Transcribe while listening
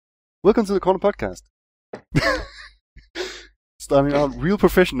Welcome to the Corner Podcast. Starting out real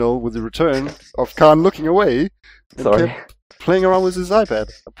professional with the return of Khan looking away and Sorry. kept playing around with his iPad.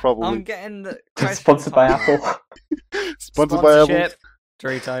 Probably. I'm getting the Sponsored by Apple. Sponsored by Apple, Sponsorship,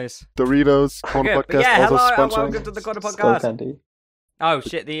 Doritos. Doritos, Corner Good. But Podcast yeah, also hello and sponsoring. welcome to the Corner Skull Podcast. Candy. Oh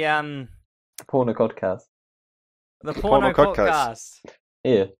shit, the Porno podcast. Porno Porno Podcast. Podcast.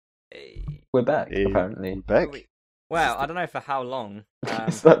 Yeah, Eh, we're back, Hey, apparently. Back. Well, I don't know for how long.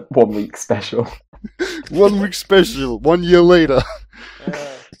 It's that 1 week special. 1 week special, 1 year later.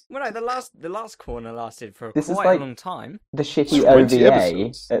 Well, no, the last corner lasted for This is quite like- a long time. The shitty 20 OVA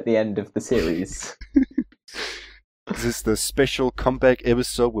episodes. at the end of the series. This is the special comeback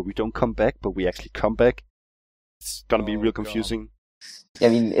episode where we don't come back, but we actually come back. It's gonna be Oh, real God. confusing. I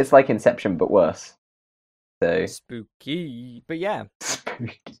mean, it's like Inception, but worse. So, Spooky, but yeah,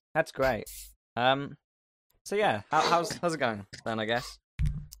 spooky. that's great. So yeah, how's it going then? I guess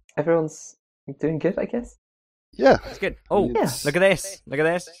Everyone's doing good, I guess. Yeah. it's good. Oh, It's- look at this! Look at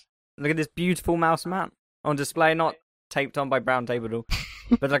this! Look at this beautiful mouse mat on display, not taped on by brown tape, but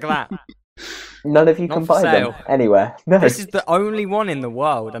look at that. None of you Not can for find them sale. anywhere. No, This is the only one in the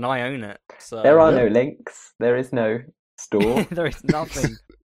world, and I own it. So there are Yeah. no links. There is no store. there is nothing.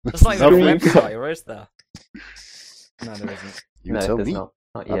 There's not even a Nothing. website, or is there? No, there isn't. You no, tell there's me. not.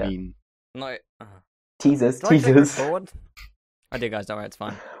 Not I yet. mean, No. Teasers, Do I click teasers. record? I do, guys. Don't worry, it's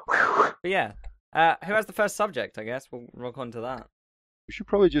fine. But yeah, who has the first subject? I guess we'll rock on to that. we should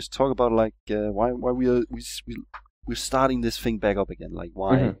probably just talk about like why we're starting this thing back up again. Like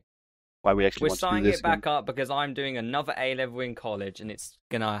why Mhm. why we actually We're want to do starting this it back again. up because I'm doing another A level in college, and it's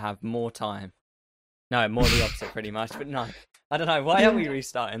gonna have more time. No, more the opposite, pretty much. But no, I don't know. Why are we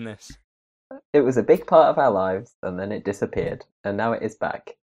restarting this? It was a big part of our lives, and then it disappeared, and now it is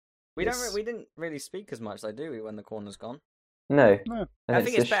back. We Yes. we didn't really speak as much, though, do we? When the corner's gone. No. No. And I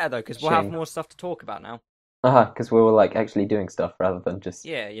think it's a better though because we'll have shame. more stuff to talk about now. Because we were like actually doing stuff rather than just.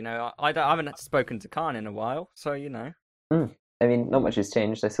 Yeah, you know, I haven't spoken to Khan in a while, so you know I mean, not much has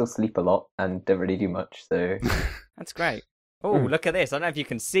changed. I still sleep a lot and don't really do much. So. that's great. Oh, Mm. look at this! I don't know if you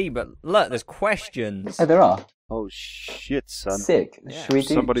can see, but look, there's questions. Oh, there are. Oh shit, son! Sick. Yeah. Should we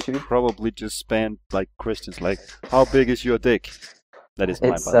do? Somebody should we- probably just spammed like questions like, "How big is your dick?" That is my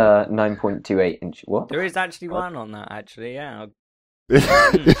It's bad. 9.28 inch. What? There is actually What? one on that, actually. Yeah, Is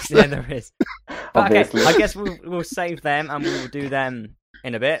yeah, that- there is. But okay, Obviously. I guess we'll save them and we'll do them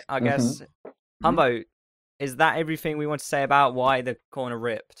in a bit. I guess. Humbo, is that everything we want to say about why the corner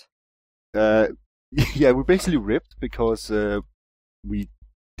ripped? yeah, we basically ripped because we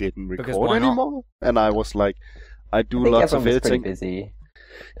didn't Because record why not? anymore, and I was like, I do I think lots of everyone was pretty editing. busy.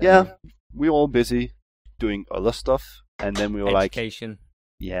 Yeah, we were all busy doing other stuff, and then we were like, Education.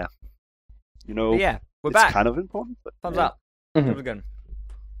 yeah, you know, But yeah, we're it's back. kind of important. But Thumbs yeah. up. Mhm. We're good.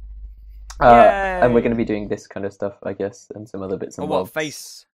 And we're Yay! going to be doing this kind of stuff, I guess, and some other bits Or and what? bobs.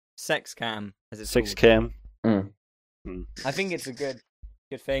 Face sex cam, as it's Six called. cam I think it's a good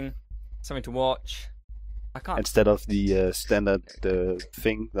thing. Something to watch. I can't. instead of the standard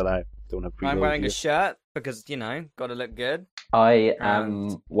thing that I don't have. I'm preloaded wearing a here. shirt because you know, got to look good. I And am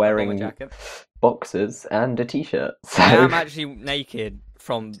Bomber wearing jacket. boxers and a t-shirt. So I am actually naked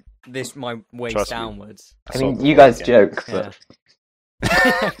from my waist Trust me. downwards. I saw mean, the you photo guys again. joke, Yeah.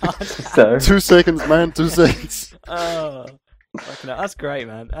 but so 2 seconds, man. 2 seconds. Oh, fucking hell, that's great,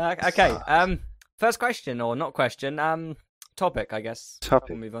 man. Okay. First question or not question? Topic, I guess. Topic.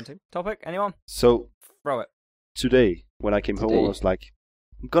 We'll move on to topic. Anyone? So Throw it. today, when I came home, I Today. was like,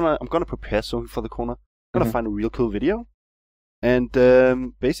 I'm gonna prepare something for the corner. I'm gonna Mhm. find a real cool video, and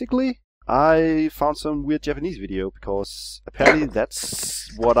basically, I found some weird Japanese video because apparently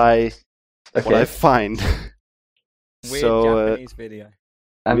that's what I okay. find. Weird so Japanese video.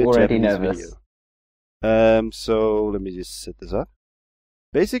 I'm weird already Japanese nervous. video. So let me just set this up.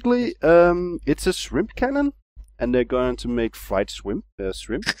 Basically, it's a shrimp cannon, and they're going to make fried shrimp.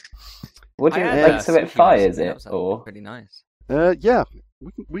 What do you I had like? that So it sushi fires recently, that it, was or pretty nice. Yeah,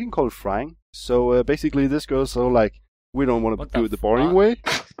 we can call it frying. So basically, this goes so like we don't want to What do the it the boring fuck? way.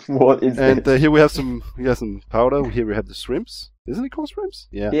 what is And this? here we have some powder. Here we have the shrimps. Isn't it called shrimps?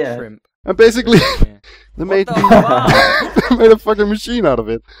 Yeah. Yeah. Shrimp. And basically, Yeah. they What made the fuck? they made a fucking machine out of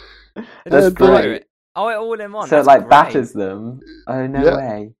it. They That's just fire great. it. Oh, it all in one. So it That's like great. batters them. Oh no Yeah.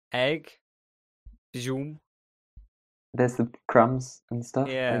 way! Egg. Zoom. There's the crumbs and stuff.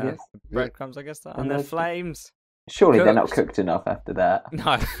 I Yeah. guess. Breadcrumbs, I guess. That. And And the there's- flames. Surely they're not Cooked. cooked enough after that.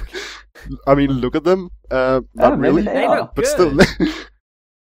 No. I mean, look at them. Not Oh, maybe really, they They are. look but good. still.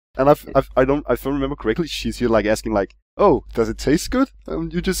 And if I remember correctly, she's here like asking like, "Oh, does it taste good?"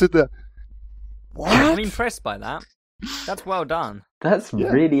 You just sit there. What? I'm impressed by that. That's well done. That's Yeah,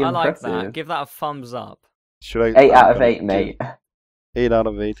 really I like impressive. that. Give that a thumbs up. Should I? 8 out of gonna 8, do mate. 8 out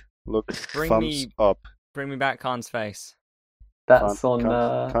of 8. Look, Bring thumbs me- up. Bring me back Khan's face. That's Can't,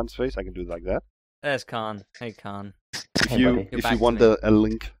 on. can't face. I can do it like that. There's Khan. Hey, Khan. If Hey, you buddy. You're if back you to want me. a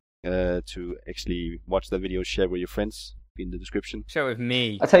link to actually watch the video, share with your friends in the description. Share it with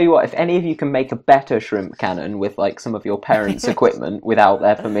me. I tell you what, if any of you can make a better shrimp cannon with like some of your parents' equipment without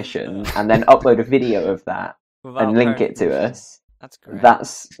their permission, and then upload a video of that Without and link parent it to permission. us, That's great.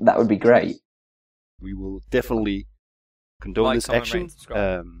 that would be great. We will definitely condone Like, this comment, action. rate,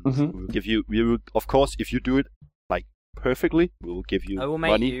 subscribe. Mhm. We will give you. We will, of course, if you do it like perfectly, we will give you I will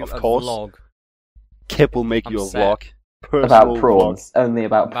make money. you Of a course, vlog Kep will make I'm you a set. vlog. Personal About prawns, only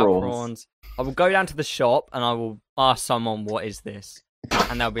about about prawns. prawns. I will go down to the shop and I will ask someone, "What is this?"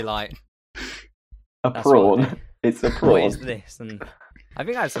 And they'll be like, A That's what I'll prawn. do. It's a "What prawn. is this?" And I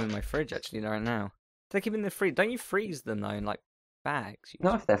think I have some in my fridge actually right now. Do they keep in the fridge? Don't you freeze them though in like bags?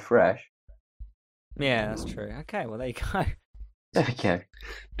 Not if they're fresh. Yeah, that's true. Okay, well there you go. There we go.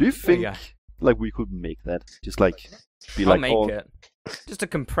 Do you There you think go. like we could make that? Just like be I'll like make all. it. Just a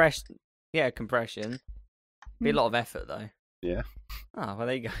compression. Yeah, compression. Be a lot of effort though. Yeah. Oh, well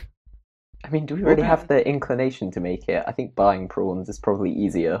there you go. I mean, do we Well, really have the inclination to make it? I think buying prawns is probably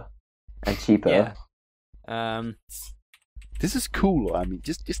easier and cheaper. Yeah. This is cool. I mean,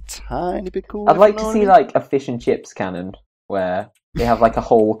 just tiny bit cool. I'd every like now to and see then. like a fish and chips cannon where they have like a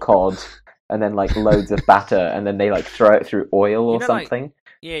whole cod and then like loads of batter and then they like throw it through oil or You know, like, something.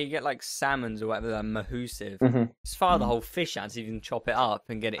 Yeah, you get like salmons or whatever, they're mahusive. hmm Just fire the whole fish out so you can chop it up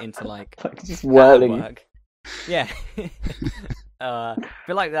and get it into like Like just that'd whirling. work. Yeah.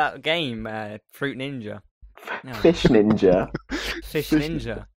 Bit like that game, Fruit Ninja. Yeah. Fish ninja. Fish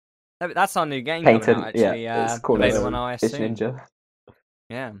Ninja. That's our new game Painted. coming out, actually. Yeah, it's called available on iOS Fish soon. ninja.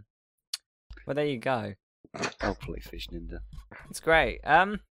 Yeah. Well, there you go. I'll play Fish Ninja. It's great.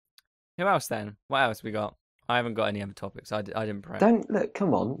 Who else then? What else we got? I haven't got any other topics. I didn't prep. Don't look.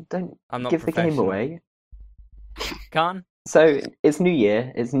 Come on. Don't I'm not give the game professional. away. Khan? So it's New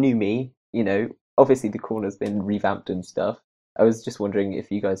Year. It's new me. You know, obviously the corner's been revamped and stuff. I was just wondering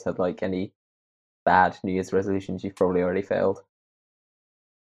if you guys had like any bad New Year's resolutions you've probably already failed.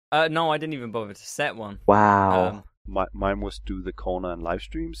 No, I didn't even bother to set one. Wow. Mine was do the corner and live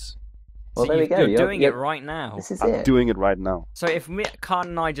streams. Well, so there we go. You're doing You're- it right now. This is I'm it. doing it right now. So if Khan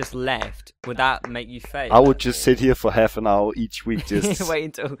and I just left, would that make you fail? I would just sit here for half an hour each week. Just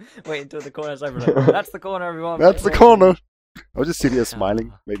wait until the corner's over. Like, that's the corner, everyone. that's the Wait. corner. I'll just sit here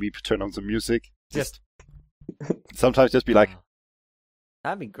smiling. Maybe turn on some music. Just Sometimes just be like,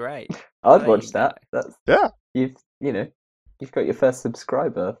 that'd be great. I'd There watch you that. go. That's yeah. you've got your first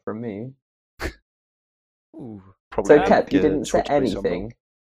subscriber from me. Ooh. Probably So Um, Kep, you get a didn't set Twitch base somehow. anything.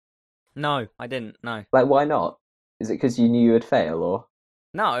 No, I didn't. No, Like, why not? Is it because you knew you would fail, or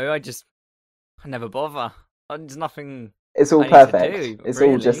I never bother. There's nothing. it's all I need to perfect? do, It's all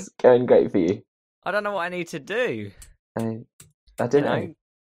really. just going great for you. I don't know what I need to do. I You don't know. know,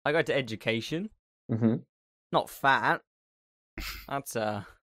 I go to education. hmm Not fat. That's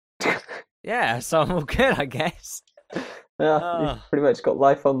yeah. So I'm all good, I guess. Yeah, Ah. you've pretty much got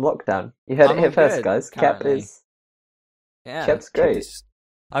life on lockdown. You heard I'm it here all first, good, guys. Kep currently. is Yeah. Kep's great. This-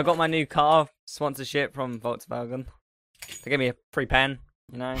 I got my new car sponsorship from Volkswagen. They gave me a free pen,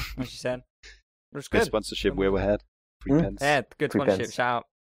 you know, as you said. It was Best good. sponsorship we ever had. Free Mm. pens. Yeah, good Free sponsorship. pens. Shout out.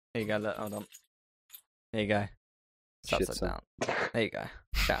 There you go. Look, hold on. There you go. It's Shit, upside son. down. There you go.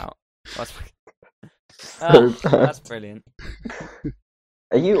 Shout out. That's, So bad. that's brilliant.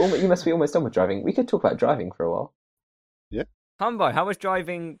 Are you must be almost done with driving. We could talk about driving for a while. Humbo, how was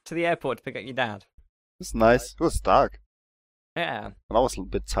driving to the airport to pick up your dad? It's nice. It was dark. Yeah. And I was a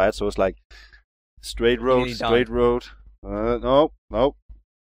little bit tired, so it was like straight road, Nearly straight done. road. No. And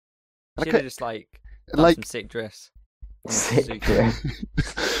I Should ca- have just like and done like some sick drifts. on the Sick Suzuki.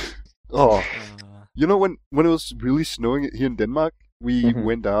 drift. oh, Uh, you know when it was really snowing here in Denmark, we Mhm.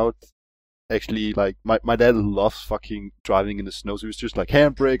 went out. Actually, like my dad loves fucking driving in the snow, so he was just like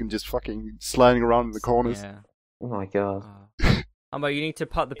handbrake and just fucking sliding around in the corners. yeah. Oh my god. Humbo, you need to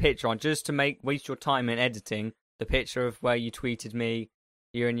put the picture on just to waste your time in editing. The picture of where you tweeted me,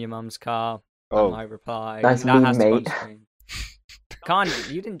 you're in your mum's car. Oh, I replied. Nice that meme, has to go on mate. screen. Can't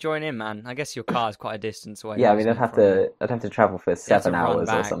you didn't join in, man? I guess your car is quite a distance away. Yeah, I isn't mean, it, from you? I'd have to travel for have to 7 run hours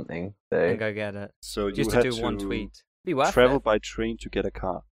or back something. and So go get it. so you Just to had do to one tweet. Be worth travel it. by train to get a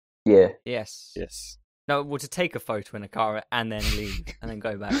car. yeah, Yes. Yes, No, well, to take a photo in a car and then leave and then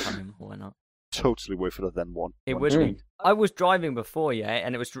go back home. Why not? totally worth it than one. It one would train. be. I was driving before, yeah,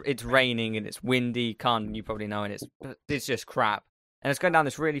 and it's raining and it's windy. You probably know, and it's just crap. And it's going down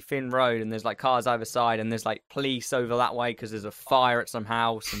this really thin road, and there's like cars either side, and there's like police over that way because there's a fire at some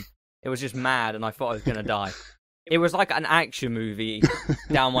house, and it was just mad, and I thought I was gonna die. It was like an action movie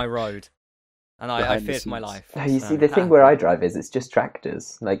down my road, and I Behind the feared for my scenes. life. Oh, you So, see, the thing where I drive is it's just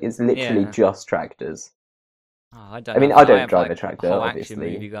tractors. Like, it's literally Yeah. just tractors. I don't. I mean, know. I don't have, drive like, a tractor, whole obviously,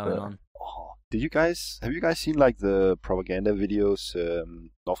 action movie going but- on. Oh, have you guys seen like the propaganda videos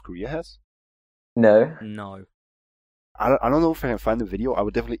North Korea has? No. No. I don't know if I can find the video. I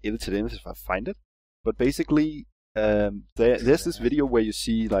would definitely edit it in if I find it. But basically, there's this video where you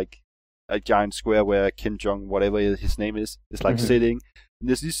see like a giant square where Kim Jong, whatever his name is like Mhm. sitting. And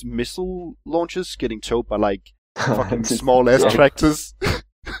there's these missile launches getting towed by like fucking Just- small ass yeah. tractors.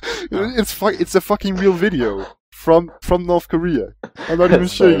 It's a fucking real video from North Korea. I'm not even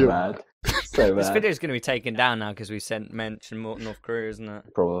So shitting you. bad. So This bad. video is going to be taken down now because we mentioned North Korea, isn't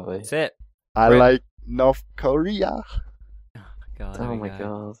it? Probably. That's it. I Rip. like North Korea. God, Oh there my we go.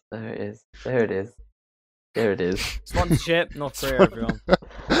 god. There it is. There it is. There it is. Sponsorship, North Korea, everyone.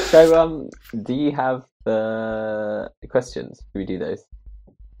 So, do you have the questions? Should we do those?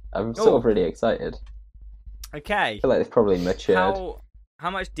 I'm sort of really excited. Okay. I feel like it's probably matured. How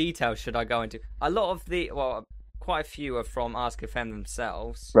much detail should I go into? A lot of quite a few are from Ask FM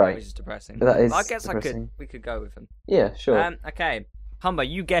themselves, Right. which is depressing. That is I guess depressing. we could go with them. Yeah, sure. Okay, Humber,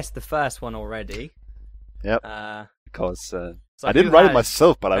 you guessed the first one already. Yep. Uh, Because so I didn't who write it has-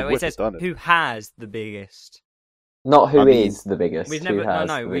 myself, but I no, it would have says, done it. Who has the biggest? Not who I mean, is the biggest. We've who never, has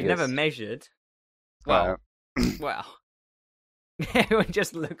the we've never biggest. measured. Well, Uh, well. Everyone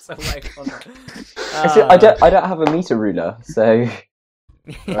just looks away from it. Actually, I don't have a meter ruler, so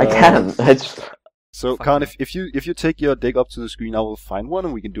I can't. I just... So, Fuck Khan, no. if you take your dick up to the screen, I will find one,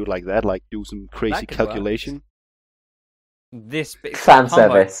 and we can do it like that, like do some crazy That could work. calculation. This bit, Fan Humber,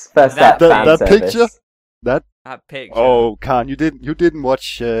 service. First that- step, fan that service. picture? That picture. oh, Khan, you didn't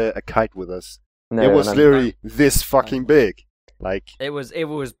watch a kite with us. No, it was and literally this fucking big. Like It was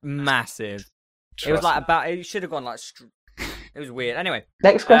massive. It trust was like me. about. It should have gone like. It was weird. Anyway,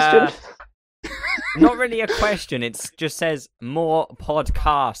 Next question. not really a question. It just says more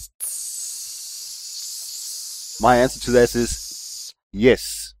podcasts. My answer to this is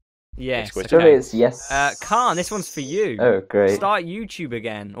yes. yes. Next question. Surely Okay. it's yes. Khan, this one's for you. Oh, great. Start YouTube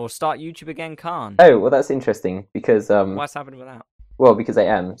again, or start YouTube again, Khan. Oh, well, that's interesting because What's happening with that? well, because I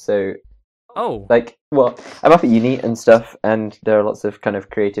am. So, Oh, like, well, I'm up at uni and stuff, and there are lots of kind of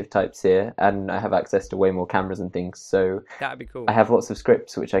creative types here, and I have access to way more cameras and things. So that'd be cool. I have lots of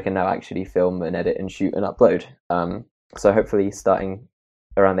scripts which I can now actually film and edit and shoot and upload. So hopefully, starting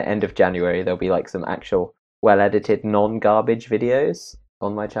around the end of January, there'll be like some actual well-edited, non-garbage videos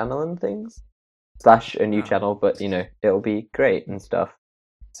on my channel and things. Slash a new Ah. channel, but you know, it'll be great and stuff.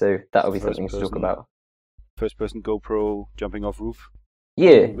 So that'll be First something to talk person. about. First person GoPro jumping off roof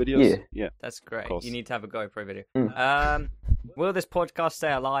Yeah, videos. yeah. That's great. course. You need to have a GoPro video. Mm. Will this podcast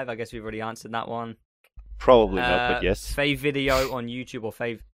stay alive? I guess we've already answered that one. Probably not, but yes. Fave video on YouTube or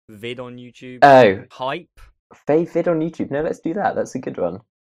fave vid on YouTube. Oh, Hype. fave vid on YouTube. No, let's do that. That's a good one.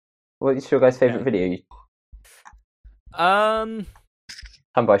 What is your guys' favorite Yeah. video?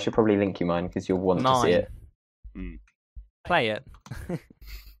 Humbo, I should probably link you mine because you'll want to see Mine. it. Play it.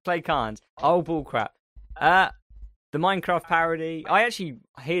 Play Khans. Oh, bullcrap. The Minecraft parody. I actually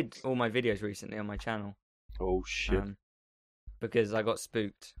hid all my videos recently on my channel. Oh shit. Because I got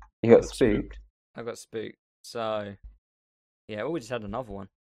spooked. You got That's spooked. I got spooked. So, yeah, we just had another one.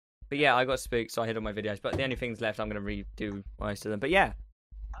 But yeah, I got spooked, so I hid all my videos. But the only things left, I'm going to redo most of them. But yeah,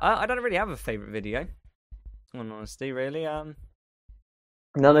 I don't really have a favourite video. In honesty, really.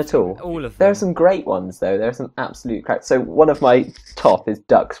 None at all. All of them. There are some great ones though. There are some absolute cracks. So one of my top is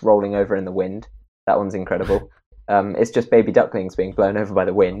ducks rolling over in the wind. That one's incredible. It's just baby ducklings being blown over by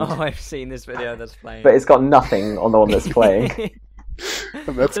the wind. Oh, I've seen this video that's playing. But it's got nothing on the one that's playing.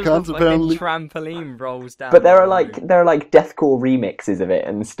 And that's Just Khan's the fucking apparently. trampoline rolls down. But there the are road. like deathcore remixes of it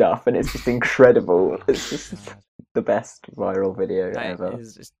and stuff, and it's just incredible. It's just the best viral video That ever.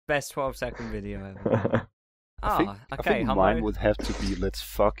 is just best 12-second video ever. I think, I okay, think Humbo, mine would have to be Let's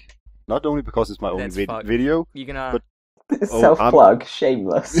Fuck. Not only because it's my only Let's Fuck. video, you're gonna but- Self plug,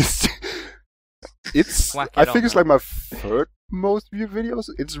 shameless. it's Whack I it think on, it's like my third most viewed videos.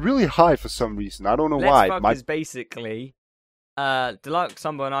 It's really high for some reason. I don't know Let's why. Fuck My is basically Deluxe,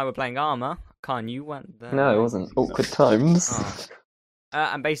 Sumbo and I were playing Armour. Khan, you went there. No, it wasn't. Awkward times. Oh.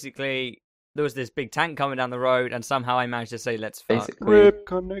 And basically, there was this big tank coming down the road, and somehow I managed to say, "Let's fuck." Basically. rip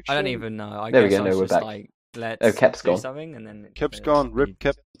connection. I don't even know. I There we guess go, I was no, we're just back. like, "Let's Oh, Kep's do gone. something," and then Kep's gone. Rip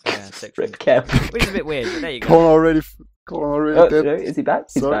Kep. Yeah, section. Rip Kev. Which is a bit weird, but there you go. Colin already. Colin already Oh, dead. no, is he back?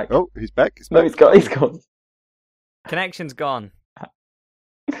 He's Sorry. back. Oh, he's back. He's No, back. he's gone. Connection's gone.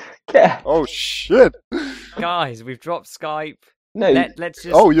 Yeah. Oh shit! Guys, we've dropped Skype. No, Let's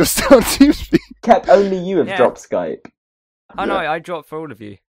just. Oh, you're still on TeamSpeak. Cap, only you have Yeah. dropped Skype. Oh no, I dropped for all of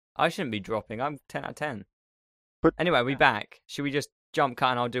you. I shouldn't be dropping. I'm 10 out of 10. But- Anyway, we back. Should we just jump cut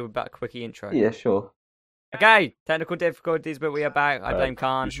and I'll do a quickie intro? Yeah, sure. Okay, technical difficulties, but we are back. I blame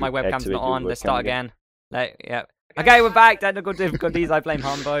Khan. you should My webcam's activate not your on. Let's webcam start again. again. Yeah. Okay, we're back. Technical difficulties. I blame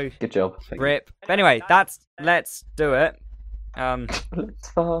Humbo. Good job. Rip. But anyway, let's do it. Let's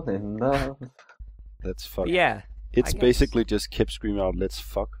fall in love. Let's fuck. Yeah. It's I guess. basically just kept screaming out "Let's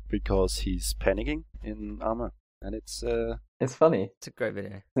fuck" because he's panicking in armor, and it's It's funny. It's a great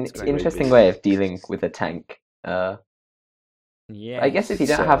video. It's It's an great. interesting way of dealing with a tank. Yeah. I guess if you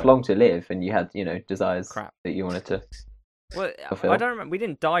don't It's, have long to live and you had, desires Crap. that you wanted to. Well, fulfill. I don't remember. We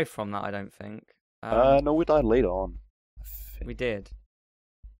didn't die from that. I don't think. no, we died later on. I think. We did.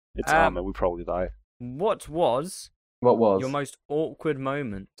 It's um, armor. We probably die. What was What was? your most awkward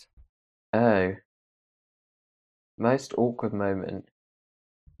moment? Oh. Most awkward moment.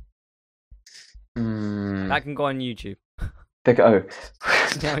 That can go on YouTube. Oh.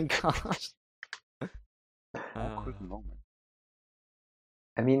 No, it can't. Awkward moment.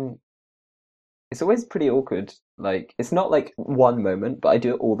 I mean, it's always pretty awkward. Like, it's not like one moment, but I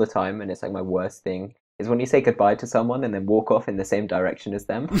do it all the time, and it's like my worst thing is when you say goodbye to someone and then walk off in the same direction as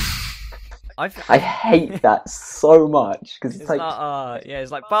them. I hate that so much because it's It's like, yeah,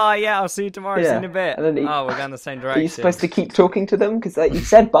 it's like, bye, yeah, I'll see you tomorrow, see you in a bit. and then Oh, we're going the same are direction. you supposed to keep talking to them? Because like, you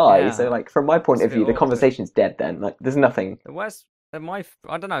said bye, Yeah. so like from my point It's a of view, bit the awkward. conversation's dead. Then like, there's nothing. The worst, I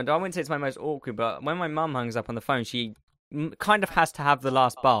don't know, I wouldn't say it's my most awkward, but when my mum hangs up on the phone, she kind of has to have the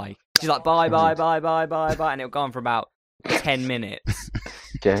last bye. She's like, bye, bye, bye, bye, bye, bye, and it'll go on for about 10 minutes.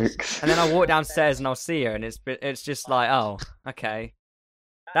 Jokes. And then I'll walk downstairs and I'll see her, and it's just like, oh, okay.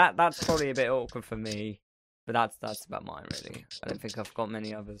 That's probably a bit awkward for me, but that's about mine really. I don't think I've got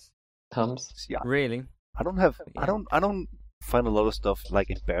many others. Tums. See, Really? I don't have. Yeah. I don't find a lot of stuff like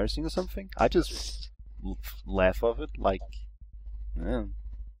embarrassing or something. I just laugh of it. Like, yeah.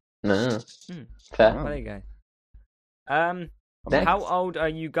 No. Hmm. Fair. Well, there you go. Next. How old are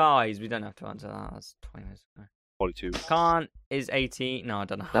you guys? We don't have to answer that. That's 20 minutes ago. 42. Khan is 18. No, I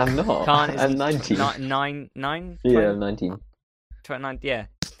don't know. I'm not. Khan is I'm 19. Nine? Yeah, I'm 19. 29, yeah.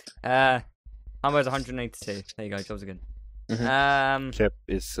 Humbo's 182. There you go, jobs are good. Mhm. Kep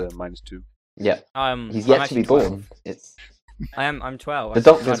is -2. Yeah. He's Mm-hmm. He's yet to be born. It's I'm 12. The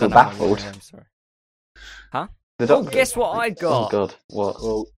doctors I don't were know how baffled. young I am, sorry. the Oh, doctor. guess what I Oh got? god. What?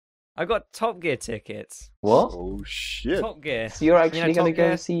 Oh, I got Top Gear tickets. What? oh shit! Top Gear. So you're actually Top going to go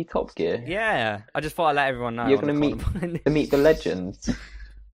Gear? see Top Gear? Yeah. I just thought I'd let everyone know. You're on gonna the meet- Colin- To meet the legends.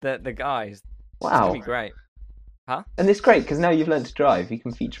 the guys. It's Wow. gonna be great. And it's great because now you've learned to drive. You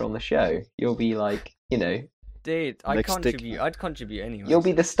can feature on the show. You'll be like, Dude, I Next stick. contribute. I'd contribute anyway. you'll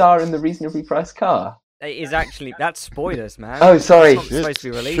be the star in the reasonably priced car. It is actually that's spoilers, man. Oh, sorry. It's not supposed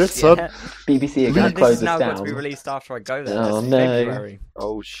to be released Shit, son. yet. BBC are And going to this close is now us got to be down. released after I go there. Oh, That's no. February.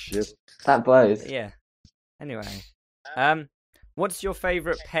 Oh shit! That blows. But yeah. Anyway, what's your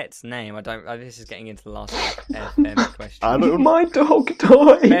favorite pet's name? I don't. This is getting into the last FM question. I don't. My dog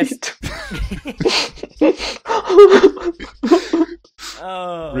died. Best-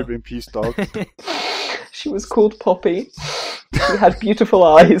 Oh. Rip in peace, dog. She was called Poppy. She had beautiful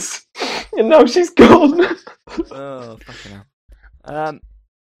eyes. And now she's gone. Oh, fucking hell.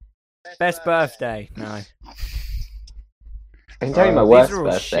 Best birthday? No. I can tell you my These worst are all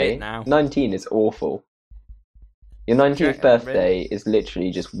birthday. shit now. 19 is awful. Your 19th Okay, birthday is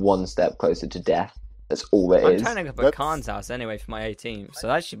literally just one step closer to death. That's all it I'm is. turning up at That's- Khan's house anyway for my 18th, so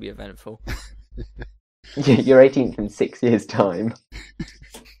that should be eventful. Your 18th in 6 years' time.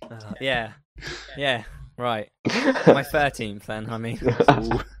 Yeah. Yeah. Right. My 13th then. I mean.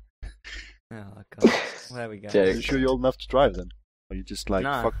 Ooh. Oh god. There we go. Are Joke. you sure you're old enough to drive then? Or you just like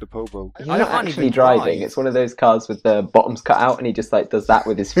No. fuck the popo? He's I not can't actually even driving. drive. It's one of those cars with the bottoms cut out, and he just like does that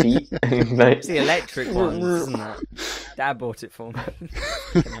with his feet. Like- It's the electric ones, isn't it? Dad bought it for me.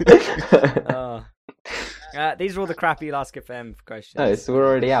 Oh. These are all the crappy Last FM questions. Oh, so we're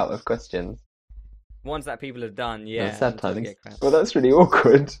already out of questions. Ones that people have done, yeah. That's sad until they times. get crap. Well, that's really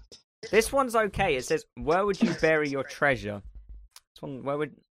awkward. This one's okay. It says, "Where would you bury your treasure?" This one, where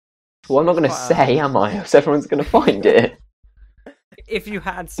would Well, I'm not going to Quite a- say, am I? Else everyone's going to find it. if you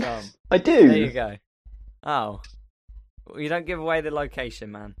had some? I do. There you go. Oh, well, you don't give away the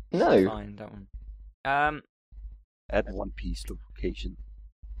location, man. No. Fine, don't want. At One Piece location.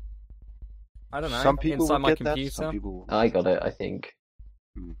 I don't know. Some people inside will my get computer. that. Some people. I got it, I think.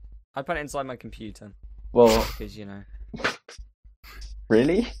 I put it inside my computer Well, because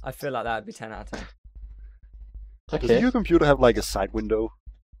really? I feel like that would be 10 out of 10. Does Okay. your computer have like a side window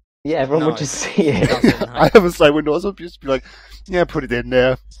Yeah, everyone No, would just see It it. doesn't, no. I have a side window. Also, just be like, yeah, put it in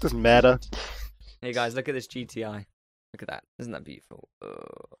there. Doesn't matter. Hey guys, look at this GTI. Look at that. Isn't that beautiful?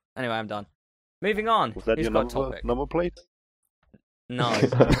 Anyway, I'm done. Moving on. Was that Who's your got a topic? number plate? No.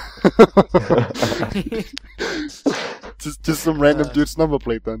 just some random dude's number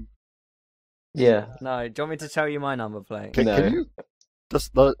plate then. Yeah. No. Do you want me to tell you my number plate? No. Can you? Does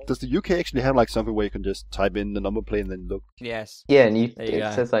the UK actually have like something where you can just type in the number plate and then look? Yes. Yeah, and There you it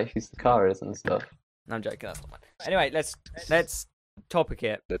go. says like whose the car is and stuff. No, I'm joking. That's not mine. Anyway, let's topic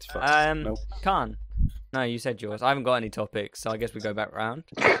it. That's fine. No. Khan. No, you said yours. I haven't got any topics, so I guess we go back round.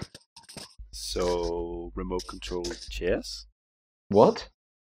 So remote control chairs. What?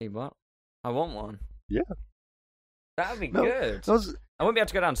 Hey, what? I want one. Yeah. That would be No, good. Those, I won't be able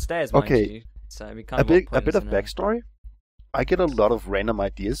to go downstairs, mind Okay. you. So it'd be kind a of bit pointless of in a- backstory. I get a lot of random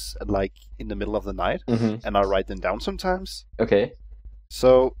ideas like in the middle of the night, Mm-hmm. and I write them down sometimes. Okay.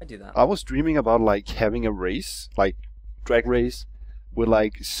 So I do that. I was dreaming about like having a race, like drag race, with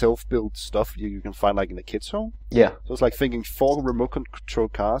like self-built stuff you can find like in the kids' home. Yeah. So it's like thinking 4 remote control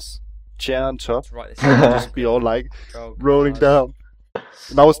cars, chair on top, Let's write this just be all like down. rolling down.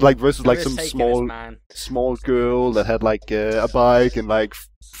 And I was like versus like Who some has taken this, small man? small girl that had like a bike and like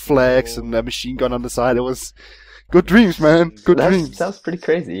flags and a machine gun on the side. It was good dreams, man. Good That dreams. sounds pretty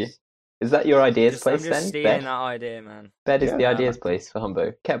crazy. Is that your ideas I'm place just then? stealing Bed? that idea, man. Bed is Yeah. the ideas place for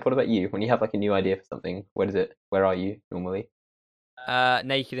Humbo. Kep, what about you? When you have like a new idea for something, what is it? Where are you normally?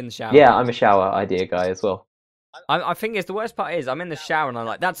 Naked in the shower. Yeah, I'm a shower idea guy as well. I think the worst part is I'm in the shower and I'm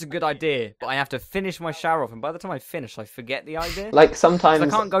like, that's a good idea, but I have to finish my shower off, and by the time I finish, I forget the idea. Like 'Cause sometimes, I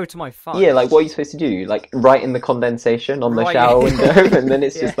can't go to my phone. yeah, like what are you supposed to do? Like write in the condensation on the Right. shower window, and then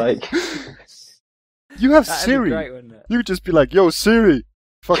it's just Yeah. like, You have That'd be Siri. great, wouldn't it? You could just be like, "Yo, Siri,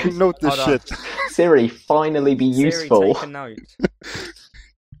 fucking note this Hold on. shit." Siri, finally be useful. Siri, take a note.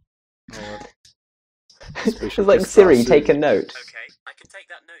 Oh, It's like Siri, take a note. Okay, I can take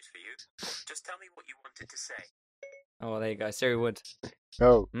that note for you. Just tell me what you wanted to say. oh, there you go. Siri would.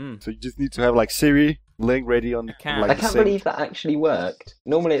 Oh, Mm. so you just need to have like Siri link ready on can. like I the can't same- believe that actually worked.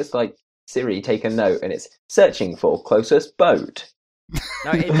 Normally it's like Siri, take a note, and it's searching for closest boat.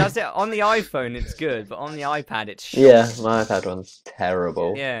 No, it does it on the iPhone. It's good, but on the iPad, it's shit. Yeah, my iPad one's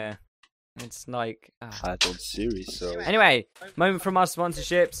terrible. Yeah. It's like. I don't Siri, so Anyway, moment from our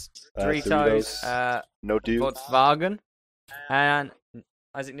sponsorships: Doritos, no dude. Volkswagen, and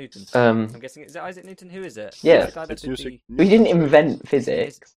Isaac Newton. I'm guessing is it Isaac Newton? Who is it? Yeah. The guy that It's did music. We didn't invent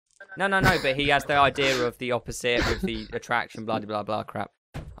physics. No, but he has the idea of the opposite with the attraction, blah blah blah crap.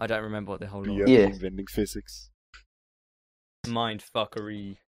 I don't remember what the whole law. Yeah. Inventing physics. Mind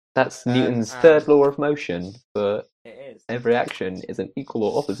fuckery. That's Newton's and- third law of motion. For It is. every action is an equal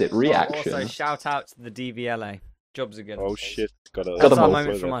or opposite reaction. Also, shout out to the DVLA. Jobs are good. Oh shit! Gotta That's our move moment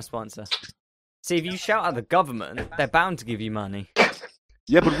further. from our sponsor. See, if you shout at the government, they're bound to give you money.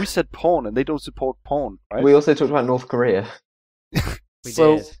 Yeah, but we said porn, and they don't support porn, right? We also talked about North Korea. We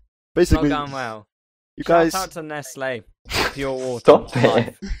So, did. Not Basically, going well. you guys. Shout out to Nestle. Pure water. Stop it.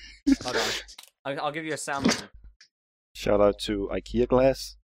 Life. Hold on. I'll give you a sample. Shout out to IKEA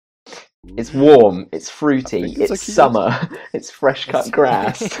glass. It's warm, it's fruity, I think it's it's IKEA. summer, it's fresh cut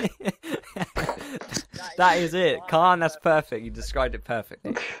grass. That is it. Khan, that's perfect. You described it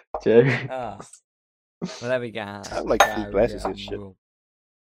perfectly. Joe. Ah. Well, there we go. I like big glasses and shit.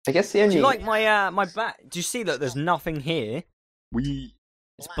 I guess the Do only. you like my back? Do you see that there's nothing here? We.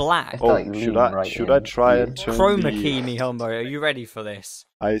 It's black. feel Oh, like should leaning I right should in. I try Yeah. and turn Chroma the? key me, Humbo. Are you ready for this?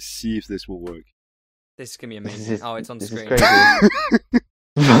 I see if this will work. This is gonna be This amazing. is- Oh, it's on this screen. Is crazy.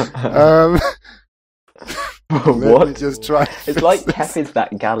 Um, let me What? just try. It's like Kef is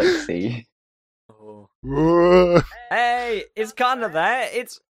that galaxy. Oh. Whoa. Hey, it's kind of there.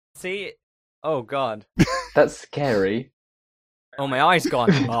 It's see. Oh God. That's scary. Oh, my eye's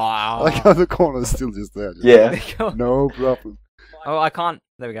gone. I like how Oh. the corner's still just there. Yeah. No problem. Oh, I can't.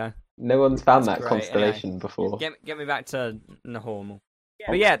 There we go. No one's found That's that great, constellation before. Get me back to normal.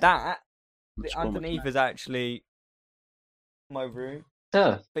 But yeah, that Which the one? underneath is actually my room.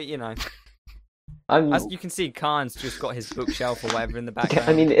 Huh. But you know, I'm. as you can see, Khan's just got his bookshelf or whatever in the background.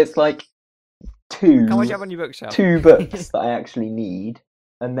 I mean, it's like two how much you have on your bookshelf? books that I actually need,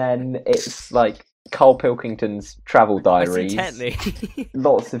 and then it's like Carl Pilkington's travel I see diaries, Tetley.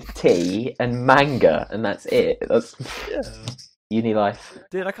 lots of tea and manga, and that's it. That's uni life.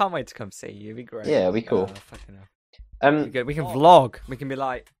 Dude, I can't wait to come see you. It'd be great. Yeah, it'd be cool. Oh, fucking hell. It'd be Um, good. We can vlog. We can be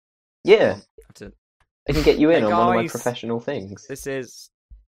like, yeah, have to- I can get you in Hey, on one of my guys. professional things. this is.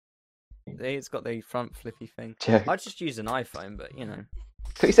 It's got the front flippy thing. Joe. I'd just use an iPhone, but you know.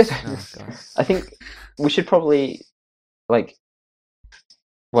 But you said, Oh, God. I think we should probably like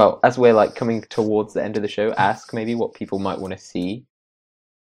Well, as we're like coming towards the end of the show, ask maybe what people might want to see.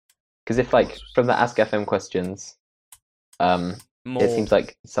 Because if like from the Ask FM questions, More. it seems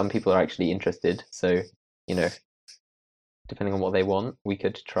like some people are actually interested. So, you know, depending on what they want, we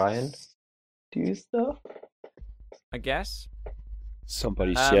could try and do stuff. I guess.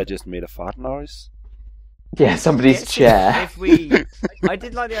 Somebody's Um, chair just made a fart noise. Yeah, somebody's Guess chair. If we, I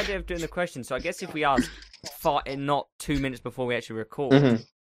did like the idea of doing the question. So I guess if we ask not 2 minutes before we actually record Mhm.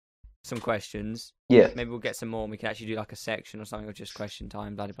 some questions, Yeah. maybe we'll get some more and we can actually do like a section or something or just question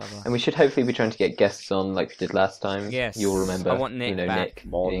time, blah blah blah. And we should hopefully be trying to get guests on like we did last time. Yes. You'll remember. I want Nick you know, back. Nick,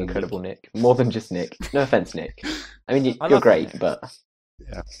 More the than incredible Nick. More than just Nick. No offense, Nick. I mean, I you're love great, Nick. but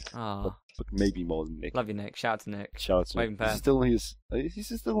Ah, But maybe more than Nick. love you, Nick. Shout out to Nick. Shout out to Waving him. pair.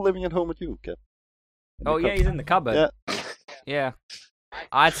 He's still living at home with you, Kev. Oh yeah, he's in the cupboard. Yeah. Yeah.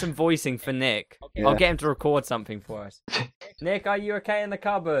 I had some voicing for Nick. Yeah. I'll get him to record something for us. Nick, are you okay in the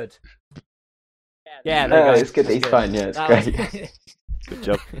cupboard? Yeah, there you no, go. it's good that he's That's fine. Yeah, it's That great. was- Good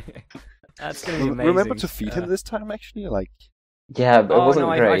job. That's gonna be amazing. Remember to feed him this time, actually? Like, Yeah, but it Oh wasn't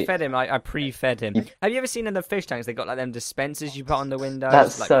no, I great. fed him. I pre-fed him. Have you ever seen in the fish tanks they got like them dispensers you put on the window?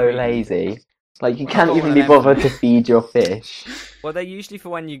 That's like so pre- lazy. Like you got can't one even of be them. bothered to feed your fish. Well, they're usually for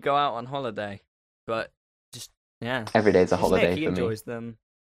when you go out on holiday, but just yeah. Every day's a Just holiday Nick, he for me. enjoys them.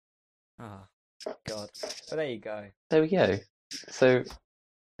 Oh God. But there you go. There we go. So,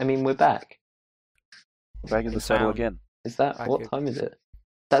 I mean, we're back. back in the Good saddle sound. again. Is that Back what good. time is it?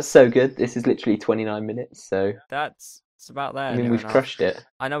 That's so good. This is literally 29 minutes. So, It's about there. I mean, near we've enough. crushed it.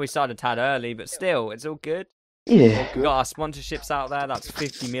 I know we started a tad early, but still, it's all good. Yeah. We got our sponsorships out there. That's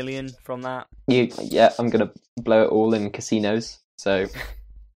 50 million from that. Yeah, I'm gonna blow it all in casinos. So,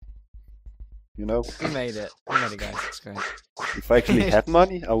 You know, We made it. We made it, guys. It's great. if I actually had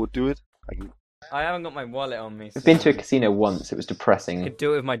money, I would do it. I can. I haven't got my wallet on me. I've been to a so casino once. It was I depressing. could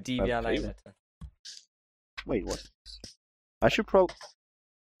do it with my DVLA Okay. letter. Wait, what? I should probably.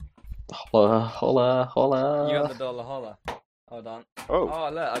 Holla, holla, holla. You got the dollar holla. Hold on. Oh, Oh,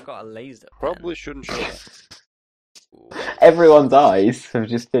 look, I've got a laser. pen. probably shouldn't show that. Everyone's eyes have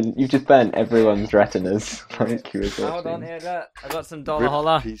just been. You've just burnt everyone's retinas. Like you were Hold on watching. here, look. I got some dollar Rip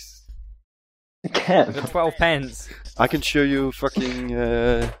holla. piece. I Kev, got 12 pence. I can show you fucking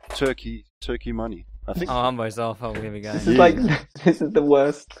turkey money. I think Oh, I'm myself. Oh, here we go. this is like this is the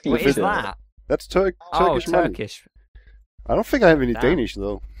worst. What is feature. that? that's Oh, Turkish money. Turkish. I don't think I have any Damn. Danish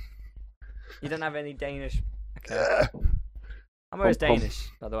though. You don't have any Danish. Okay. I'm always Pom pom. Danish,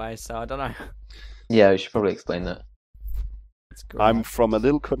 by the way, so I don't know. Yeah, we should probably explain that. It's great. I'm from a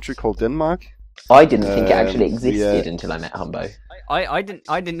little country called Denmark. I didn't think it actually yeah. existed until I met Humbo. I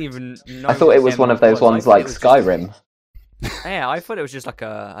didn't even know. I thought what it was one of Denmark those was. I ones thought like it was just- Skyrim. Yeah, I thought it was just like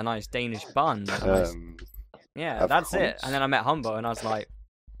a nice Danish bun. a nice- yeah, of that's it. course. And then I met Humbo, and I was like,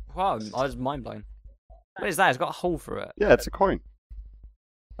 wow, I was mind blown. What is that? It's got a hole through it. Yeah, it's a coin.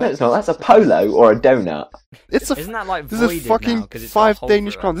 No, it's not. That's a polo or a donut. It's a. Isn't that like This voided is fucking now, 'cause it's got a 5 hole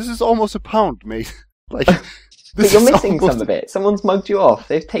Danish through it? crowns. This is almost a pound, mate. Like, But this you're is missing almost- some of it. Someone's mugged you off.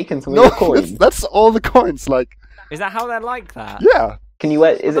 They've taken some No, of your coins. that's all the coins. Like, Is that how they're like that? yeah. Can you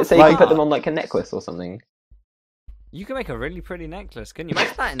wear? Is it so you can fuck? put them on like a necklace or something? You can make a really pretty necklace, can you?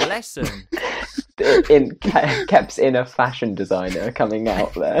 Imagine that in lesson. Kep's inner fashion designer coming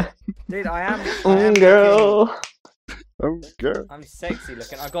out there. Dude, I am Girl. Oh, girl. I'm sexy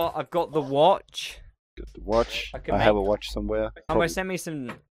looking. I've got the watch. Got the watch. I can I have make- a watch somewhere. I'm Probably- gonna send me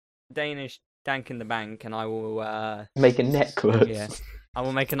some Danish dank in the bank, and I will. Make a necklace. Yeah, I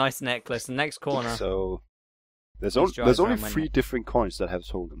will make a nice necklace. The next corner. So there's, Let's drive there's only around my 3 neck. different coins that have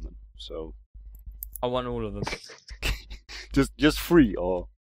sold in them. So I want all of them. just 3 or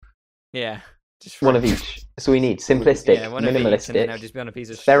Yeah, just One of each. So we need simplistic, Yeah, one of each, and then minimalistic. it'll just be on a piece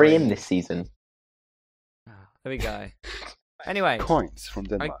of Very string. in this season. Oh, there we go. Anyway, coins from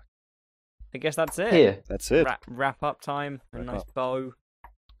Denmark. I guess that's it. Here. That's it. Wrap up time. A Wrap nice up. bow.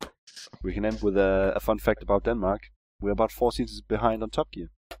 We can end with a fun fact about Denmark. We're about 4 seasons behind on Top Gear.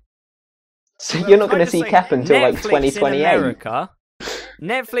 So you're not Can I going to just see say, Cap until like Netflix in 2028. America,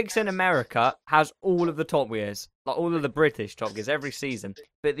 Netflix in America has all of the Top Gears, like all of the British Top Gears every season,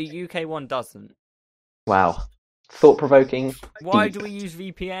 but the UK one doesn't. Wow. Thought provoking. Why do we use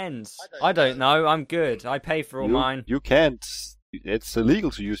VPNs? I don't know. I'm good. I pay for all mine. You can't. It's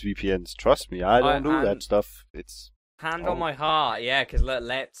illegal to use VPNs. Trust me. I don't do that stuff. It's Hand Oh. on my heart, yeah. Because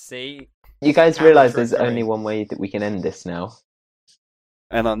let's see. You guys Camera realise there's trickery. only one way that we can end this now.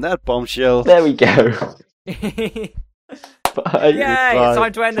 and on that bombshell. There we go. Yay! Bye. It's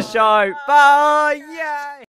time to end the show. Bye! Yay!